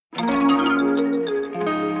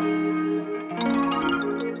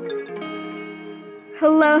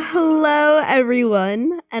Hello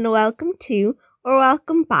everyone, and welcome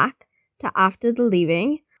back to After the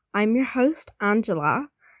Leaving. I'm your host, Angela,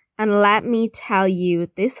 and let me tell you,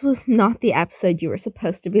 this was not the episode you were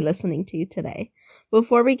supposed to be listening to today.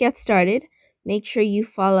 Before we get started, make sure you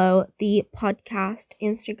follow the podcast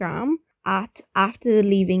Instagram at After the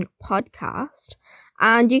Leaving Podcast,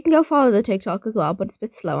 and you can go follow the TikTok as well, but it's a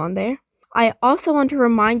bit slow on there. I also want to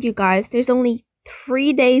remind you guys, there's only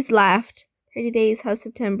 3 days left. 30 days has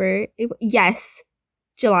September. Yes.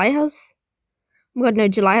 July has... Oh my god, no.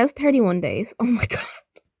 July has 31 days. Oh my god.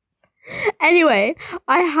 Anyway,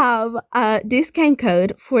 I have a discount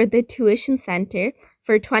code for the Tuition Center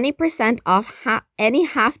for 20% off any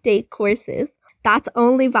half-day courses. That's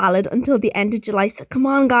only valid until the end of July. So come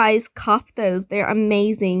on, guys. Cop those. They're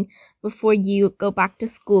amazing before you go back to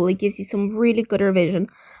school. It gives you some really good revision.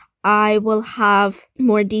 I will have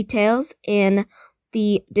more details in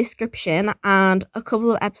the description, and a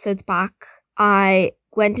couple of episodes back I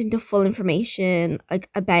went into full information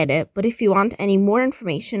about it, but if you want any more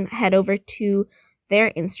information, head over to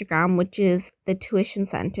their Instagram, which is the Tuition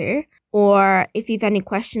Center, or if you have any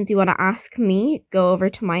questions you want to ask me, go over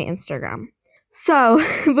to my Instagram. So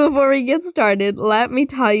before we get started, let me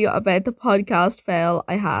tell you about the podcast fail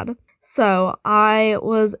I had. So I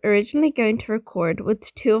was originally going to record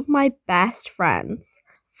with two of my best friends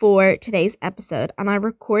for today's episode, and I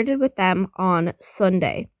recorded with them on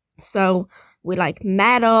Sunday. So we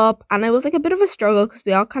met up, and it was a bit of a struggle because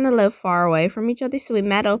we all kind of live far away from each other. So we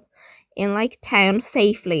met up in town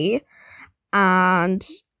safely, and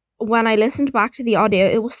when I listened back to the audio,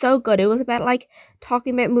 it was so good. It was about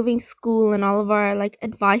talking about moving school and all of our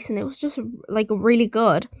advice, and it was just really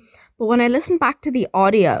good. But when I listened back to the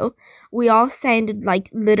audio, we all sounded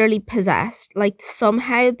literally possessed.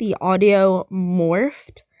 Somehow the audio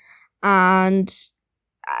morphed, and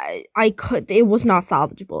it was not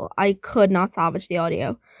salvageable. I could not salvage the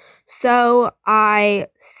audio. So I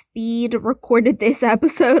speed recorded this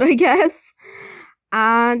episode, I guess.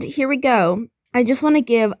 And here we go. I just want to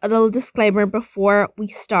give a little disclaimer before we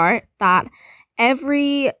start that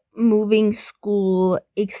every moving school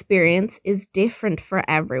experience is different for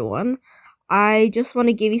everyone. I just want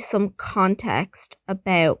to give you some context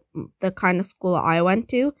about the kind of school I went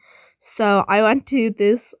to. So I went to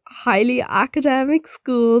this highly academic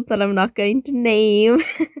school that I'm not going to name.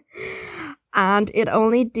 And it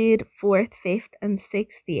only did 4th, 5th, and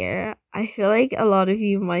 6th year. I feel like a lot of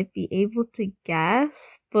you might be able to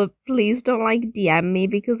guess, but please don't DM me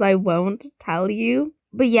because I won't tell you.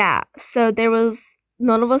 But yeah, so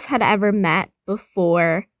none of us had ever met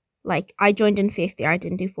before. I joined in 5th year, I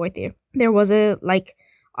didn't do 4th year. There was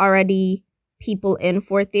already people in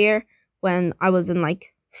 4th year when I was in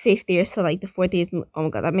 5th year, so the 4th year is, oh my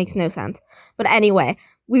god, that makes no sense. But anyway,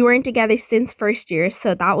 we weren't together since 1st year,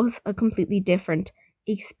 so that was a completely different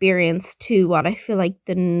experience to what I feel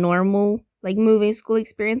the normal moving school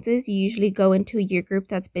experiences. You usually go into a year group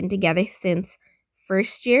that's been together since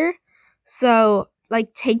 1st year, so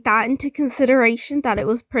take that into consideration, that it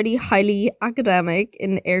was pretty highly academic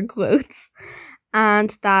in air quotes,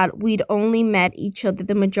 and that we'd only met each other,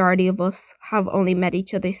 the majority of us have only met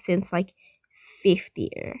each other since 5th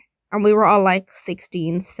year, and we were all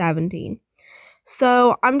 16, 17.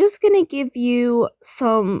 So I'm just gonna give you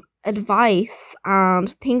some advice and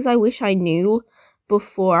things I wish I knew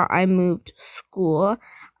before I moved school,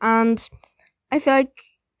 and I feel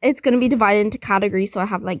it's gonna be divided into categories. So I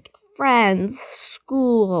have friends,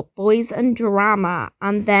 school, boys and drama,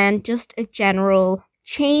 and then just a general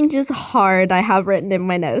change is hard I have written in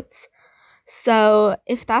my notes. So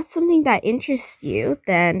if that's something that interests you,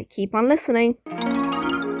 then keep on listening.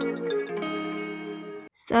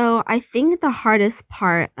 So I think the hardest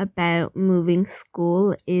part about moving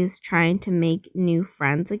school is trying to make new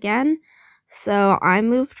friends again. So I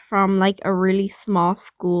moved from a really small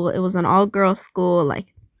school. It was an all-girls school,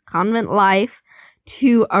 convent life,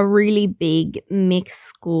 to a really big mixed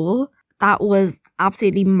school that was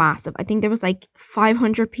absolutely massive. I think there was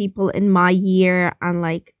 500 people in my year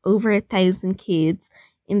and over 1,000 kids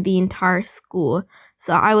in the entire school.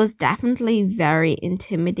 So I was definitely very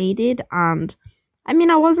intimidated, and I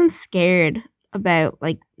mean, I wasn't scared about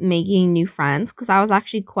making new friends because I was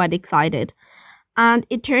actually quite excited, and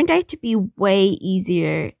it turned out to be way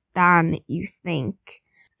easier than you think.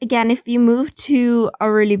 Again, if you move to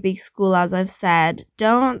a really big school, as I've said,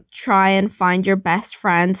 don't try and find your best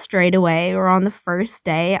friend straight away or on the first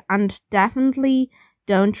day, and definitely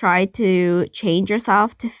don't try to change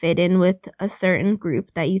yourself to fit in with a certain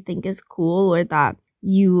group that you think is cool or that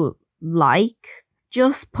you like.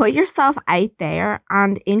 Just put yourself out there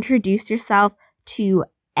and introduce yourself to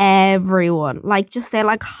everyone. Like, just say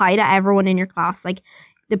like hi to everyone in your class. Like,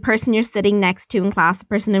 the person you're sitting next to in class, the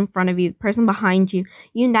person in front of you, the person behind you.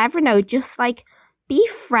 You never know. Just like be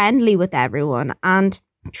friendly with everyone and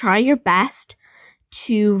try your best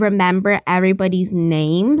to remember everybody's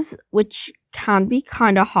names, which can be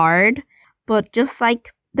kind of hard. But just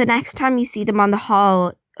like the next time you see them in the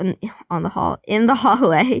hallway,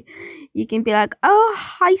 you can be like, "Oh,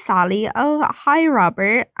 hi Sally. Oh, hi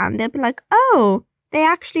Robert," and they'll be like, "Oh, they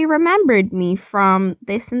actually remembered me from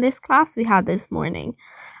this and this class we had this morning."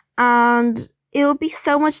 And it'll be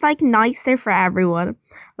so much like nicer for everyone.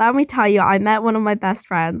 Let me tell you, I met one of my best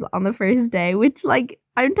friends on the first day, which like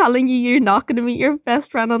I'm telling you, you're not going to meet your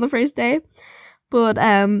best friend on the first day. But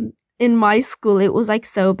in my school, it was like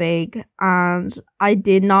so big and I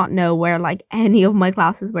did not know where like any of my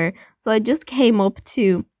classes were. So I just came up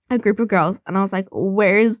to a group of girls and I was like,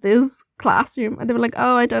 "Where is this classroom?" And they were like,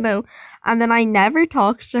 "Oh, I don't know." And then I never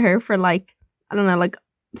talked to her for like, I don't know, like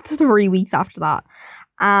 3 weeks after that.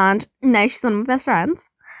 And now she's one of my best friends.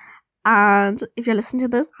 And if you're listening to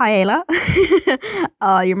this, hi Ayla.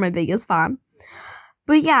 Oh, you're my biggest fan.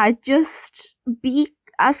 But yeah, just be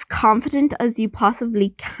as confident as you possibly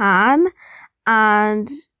can, and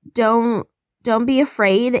don't be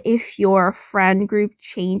afraid if your friend group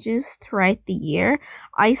changes throughout the year.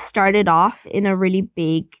 I started off in a really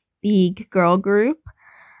big girl group,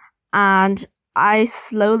 and I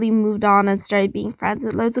slowly moved on and started being friends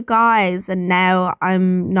with loads of guys, and now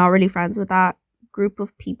I'm not really friends with that group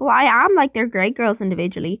of people. I am like, they're great girls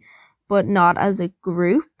individually, but not as a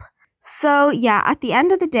group. So yeah, at the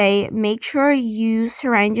end of the day, make sure you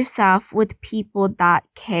surround yourself with people that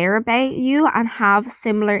care about you and have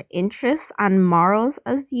similar interests and morals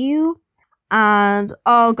as you. And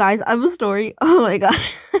oh guys, I have a story. Oh my god.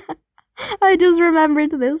 I just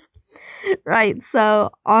remembered this. Right, so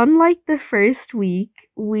on like the first week,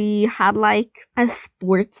 we had like a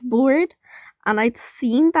sports board, and I'd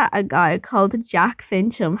seen that a guy called Jack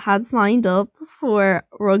Fincham had signed up for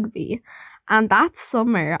rugby. And that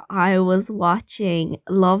summer, I was watching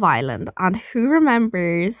Love Island, and who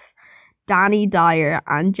remembers Danny Dyer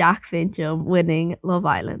and Jack Fincham winning Love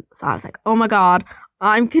Island? So I was like, oh my god,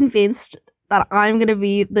 I'm convinced that I'm going to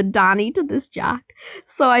be the Danny to this Jack.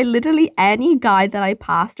 So I literally, any guy that I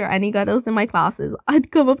passed or any guy that was in my classes,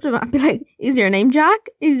 I'd come up to him and be like, "Is your name Jack?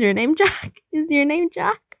 Is your name Jack? Is your name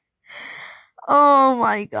Jack?" Oh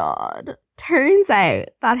my god. Turns out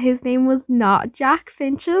that his name was not Jack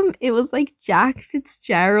Fincham. It was like Jack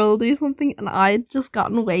Fitzgerald or something, and I'd just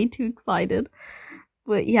gotten way too excited.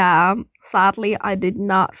 But yeah, sadly, I did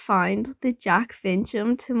not find the Jack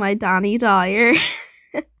Fincham to my Danny Dyer.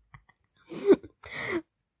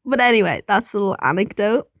 But anyway, that's a little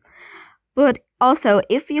anecdote. But also,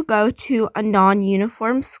 if you go to a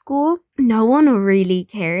non-uniform school, no one really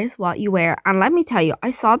cares what you wear. And let me tell you, I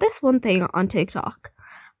saw this one thing on TikTok,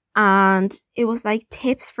 and it was like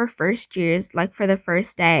tips for first years, like for the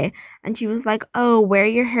first day. And she was like, "Oh, wear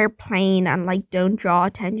your hair plain and like don't draw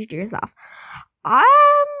attention to yourself."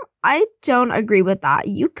 I don't agree with that.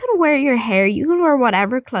 You can wear your hair, you can wear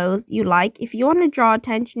whatever clothes you like. If you want to draw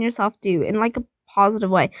attention to yourself, do in like a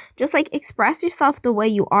positive way. Just like express yourself the way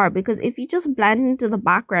you are, because if you just blend into the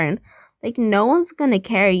background, like no one's gonna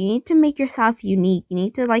care. You need to make yourself unique. You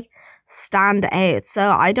need to like stand out.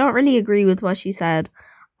 So I don't really agree with what she said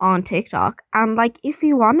on TikTok. And like, if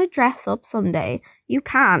you want to dress up someday, you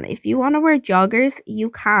can. If you want to wear joggers,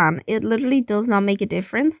 you can. It literally does not make a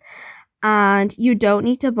difference. And you don't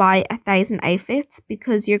need to buy 1,000 outfits,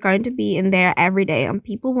 because you're going to be in there every day and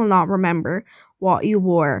people will not remember what you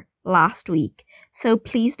wore last week. So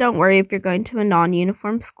please don't worry if you're going to a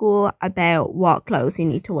non-uniform school about what clothes you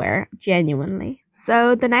need to wear, genuinely.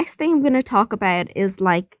 So the next thing I'm going to talk about is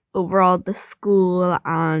like overall the school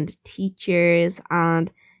and teachers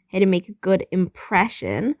and how to make a good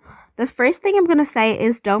impression. The first thing I'm going to say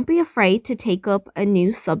is don't be afraid to take up a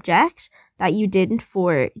new subject that you didn't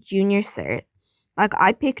for junior cert. Like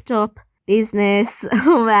I picked up business,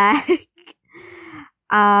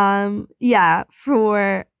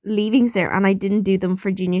 for leaving cert, and I didn't do them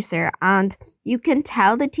for junior cert. And you can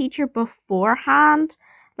tell the teacher beforehand.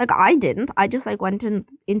 Like I didn't. I just like went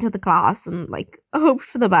into the class and like hoped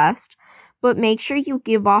for the best. But make sure you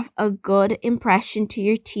give off a good impression to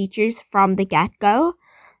your teachers from the get-go.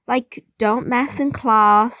 Like, don't mess in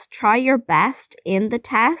class. Try your best in the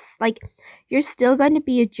test. Like, you're still going to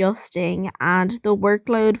be adjusting, and the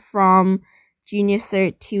workload from junior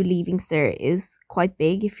cert to leaving cert is quite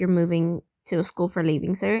big if you're moving to a school for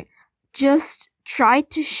leaving cert. Just try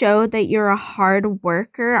to show that you're a hard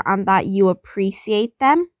worker and that you appreciate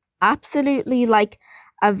them. Absolutely, like,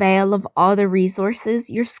 avail of all the resources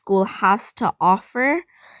your school has to offer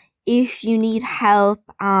if you need help.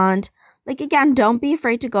 And like, again, don't be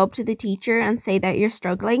afraid to go up to the teacher and say that you're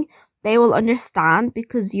struggling. They will understand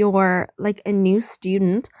because you're like a new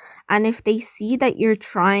student, and if they see that you're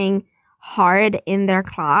trying hard in their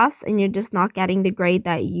class and you're just not getting the grade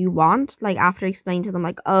that you want, like after explaining to them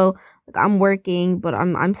like, oh, like I'm working but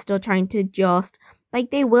I'm still trying to adjust,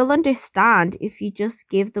 like they will understand if you just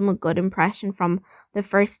give them a good impression from the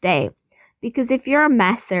first day. Because if you're a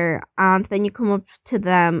messer and then you come up to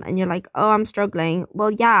them and you're like, oh, I'm struggling,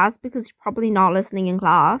 well, yeah, it's because you're probably not listening in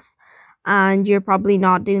class and you're probably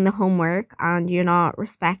not doing the homework and you're not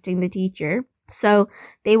respecting the teacher. So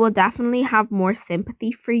they will definitely have more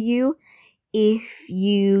sympathy for you if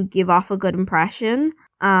you give off a good impression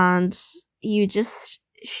and you just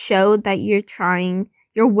show that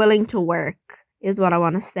you're willing to work, is what I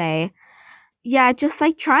want to say. Yeah, just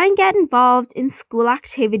like try and get involved in school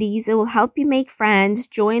activities. It will help you make friends.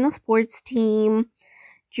 Join a sports team.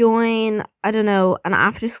 Join, I don't know, an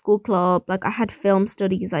after school club. Like I had film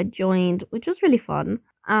studies I joined, which was really fun.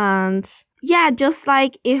 And yeah, just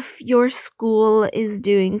like if your school is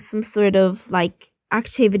doing some sort of like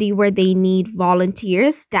activity where they need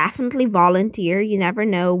volunteers, definitely volunteer. You never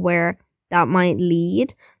know where that might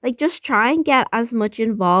lead. Like just try and get as much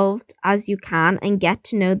involved as you can and get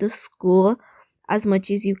to know the school as much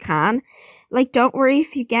as you can. Like don't worry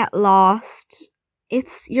if you get lost.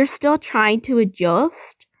 You're still trying to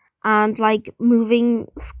adjust. And like moving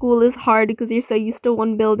school is hard because you're so used to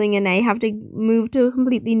one building and now you have to move to a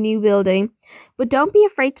completely new building. But don't be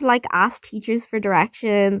afraid to like ask teachers for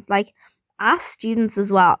directions, like ask students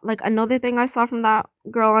as well. Like another thing I saw from that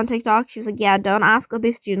girl on TikTok, she was like, yeah, don't ask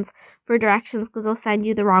other students for directions because they'll send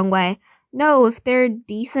you the wrong way. No, if they're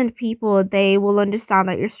decent people, they will understand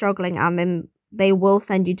that you're struggling and then they will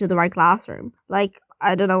send you to the right classroom. Like,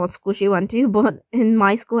 I don't know what school she went to, but in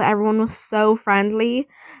my school, everyone was so friendly.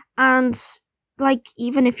 And like,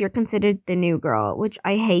 even if you're considered the new girl, which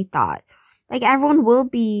I hate that, like everyone will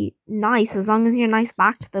be nice as long as you're nice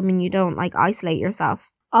back to them and you don't like isolate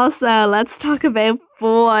yourself. Also, let's talk about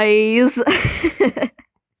boys.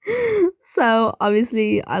 So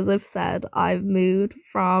obviously, as I've said, I've moved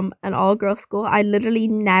from an all-girl school. I literally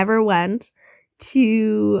never went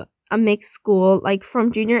to a mixed school. Like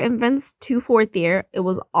from junior infants to fourth year, it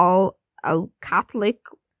was all a Catholic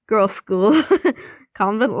girls' school.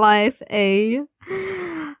 Convent life,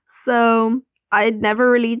 So I'd never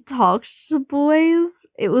really talked to boys.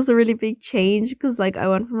 It was a really big change because like I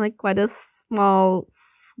went from like quite a small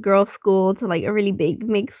girl school to like a really big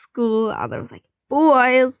mixed school, and I was like,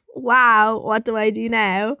 boys, wow, what do I do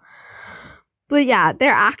now? But yeah,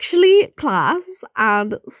 they're actually class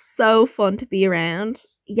and so fun to be around.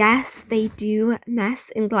 Yes, they do mess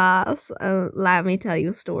in class. Let me tell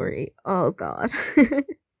you a story. Oh god.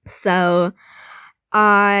 So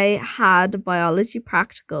I had biology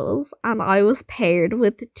practicals and I was paired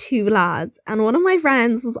with two lads, and one of my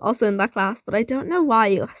friends was also in that class, but I don't know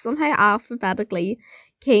why, somehow alphabetically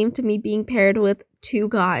came to me being paired with two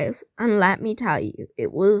guys. And let me tell you,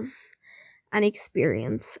 it was an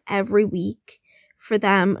experience every week for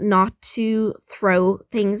them not to throw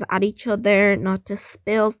things at each other, not to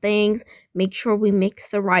spill things, make sure we mix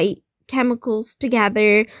the right chemicals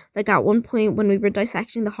together. Like at one point when we were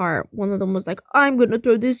dissecting the heart, one of them was like, I'm gonna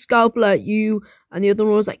throw this scalpel at you, and the other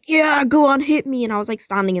one was like, yeah, go on, hit me. And I was like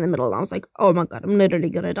standing in the middle and I was like, oh my god, I'm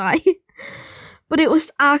literally gonna die. But it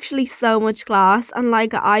was actually so much class, and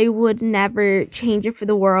like I would never change it for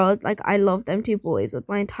the world. Like I love them two boys with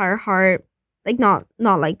my entire heart. Like not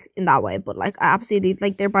like in that way, but like I absolutely,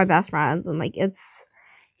 like they're my best friends, and like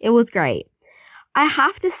it was great. I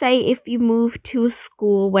have to say, if you move to a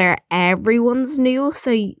school where everyone's new,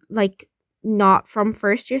 so like not from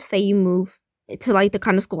first year, say you move to like the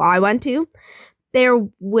kind of school I went to, there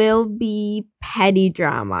will be petty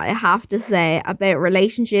drama, I have to say, about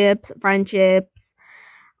relationships, friendships,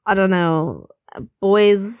 I don't know,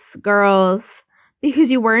 boys, girls,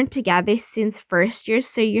 because you weren't together since first year,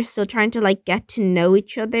 so you're still trying to like get to know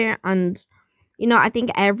each other. And you know, I think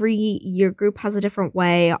every year group has a different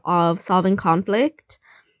way of solving conflict.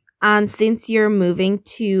 And since you're moving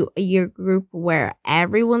to a year group where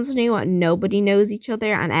everyone's new and nobody knows each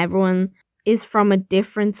other and everyone is from a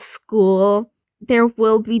different school, there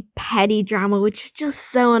will be petty drama, which is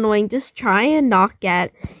just so annoying. Just try and not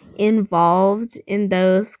get involved in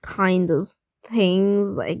those kind of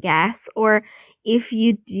things, I guess. Or if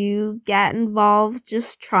you do get involved,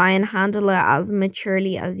 just try and handle it as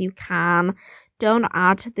maturely as you can. Don't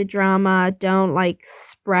add to the drama. Don't like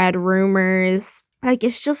spread rumors. Like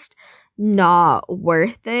it's just not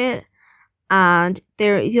worth it. and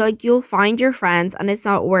you'll find your friends, and it's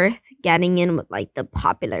not worth getting in with like the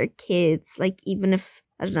popular kids. Like, even if,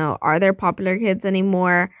 I don't know, are there popular kids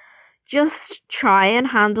anymore? Just try and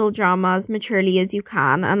handle drama as maturely as you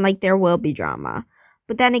can, and like, there will be drama.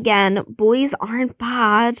 But then again, boys aren't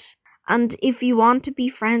bad, and if you want to be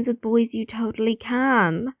friends with boys, you totally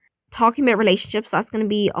can. Talking about relationships, that's going to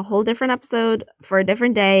be a whole different episode for a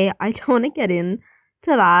different day. I don't want to get into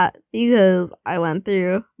that because I went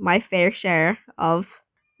through my fair share of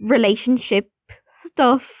relationship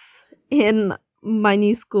stuff in my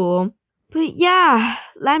new school. But yeah,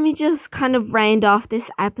 let me just kind of round off this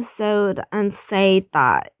episode and say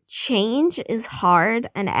that change is hard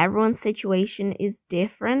and everyone's situation is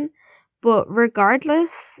different. But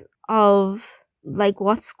regardless of like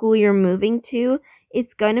what school you're moving to,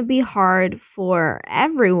 it's going to be hard for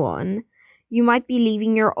everyone. You might be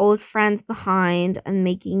leaving your old friends behind and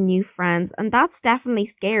making new friends. And that's definitely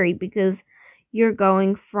scary because you're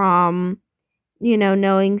going from,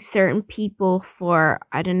 knowing certain people for,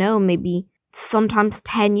 I don't know, maybe sometimes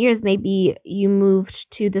 10 years. Maybe you moved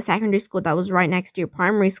to the secondary school that was right next to your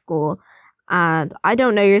primary school. And I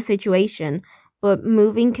don't know your situation, but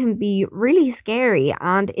moving can be really scary.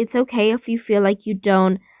 And it's okay if you feel like you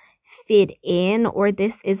don't fit in or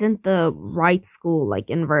this isn't the right school, like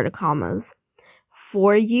inverted commas,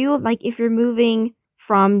 for you. Like, if you're moving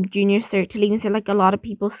from junior cert to leaving cert, like a lot of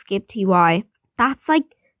people skip TY,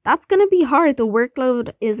 that's gonna be hard. The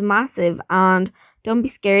workload is massive, and don't be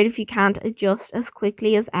scared if you can't adjust as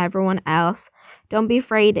quickly as everyone else. Don't be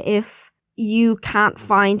afraid if you can't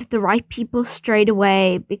find the right people straight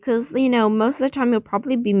away, because most of the time you'll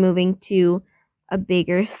probably be moving to a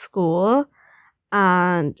bigger school,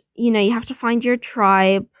 and you have to find your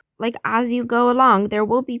tribe. Like, as you go along, there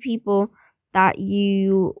will be people that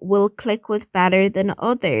you will click with better than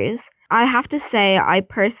others. I have to say, I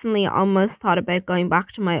personally almost thought about going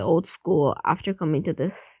back to my old school after coming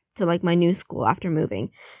to like my new school after moving,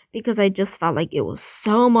 because I just felt like it was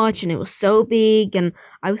so much and it was so big, and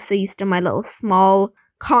I was so used to my little small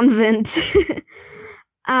convent.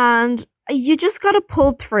 And you just gotta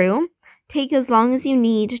pull through, take as long as you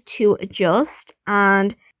need to adjust,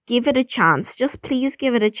 and give it a chance. Just please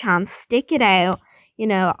give it a chance, stick it out.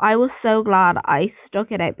 I was so glad I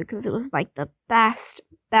stuck it out because it was like the best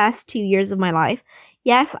 2 years of my life.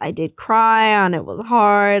 Yes, I did cry and it was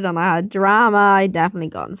hard and I had drama. I definitely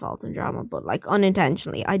got involved in drama, but like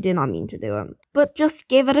unintentionally. I did not mean to do it. But just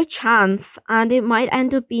give it a chance, and it might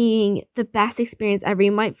end up being the best experience ever.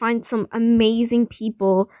 You might find some amazing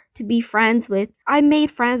people to be friends with. I made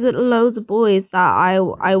friends with loads of boys that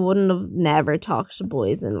I wouldn't have never talked to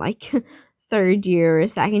boys in like third year or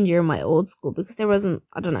second year of my old school, because there wasn't,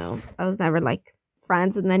 I don't know, I was never like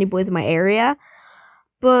friends with many boys in my area.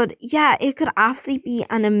 But yeah, it could absolutely be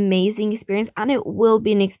an amazing experience, and it will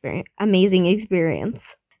be an amazing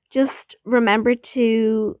experience. Just remember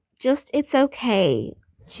it's okay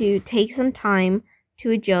to take some time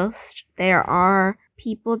to adjust. There are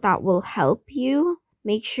people that will help you.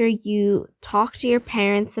 Make sure you talk to your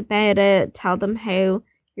parents about it. Tell them how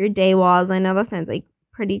your day was. I know that sounds like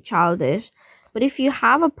pretty childish, but if you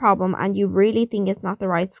have a problem and you really think it's not the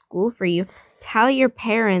right school for you, tell your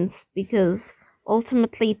parents, because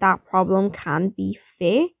ultimately that problem can be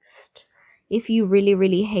fixed if you really,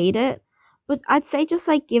 really hate it. But I'd say just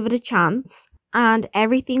like give it a chance and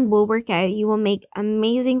everything will work out. You will make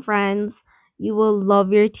amazing friends. You will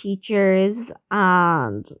love your teachers,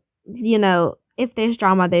 and if there's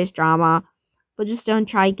drama, there's drama, but just don't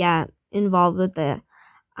try get involved with it.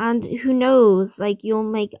 And who knows, like, you'll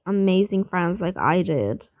make amazing friends like I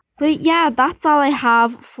did. But yeah, that's all I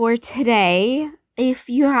have for today. If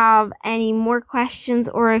you have any more questions,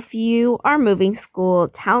 or if you are moving school,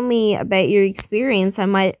 tell me about your experience. I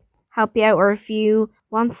might help you out. Or if you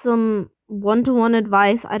want some one-to-one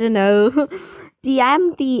advice, I don't know,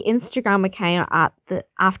 DM the Instagram account at the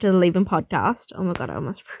After the Leaving podcast. Oh my god, I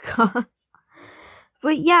almost forgot.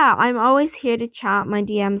 But yeah, I'm always here to chat. My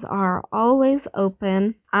DMs are always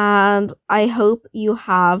open. And I hope you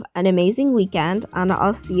have an amazing weekend. And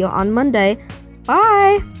I'll see you on Monday.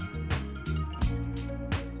 Bye!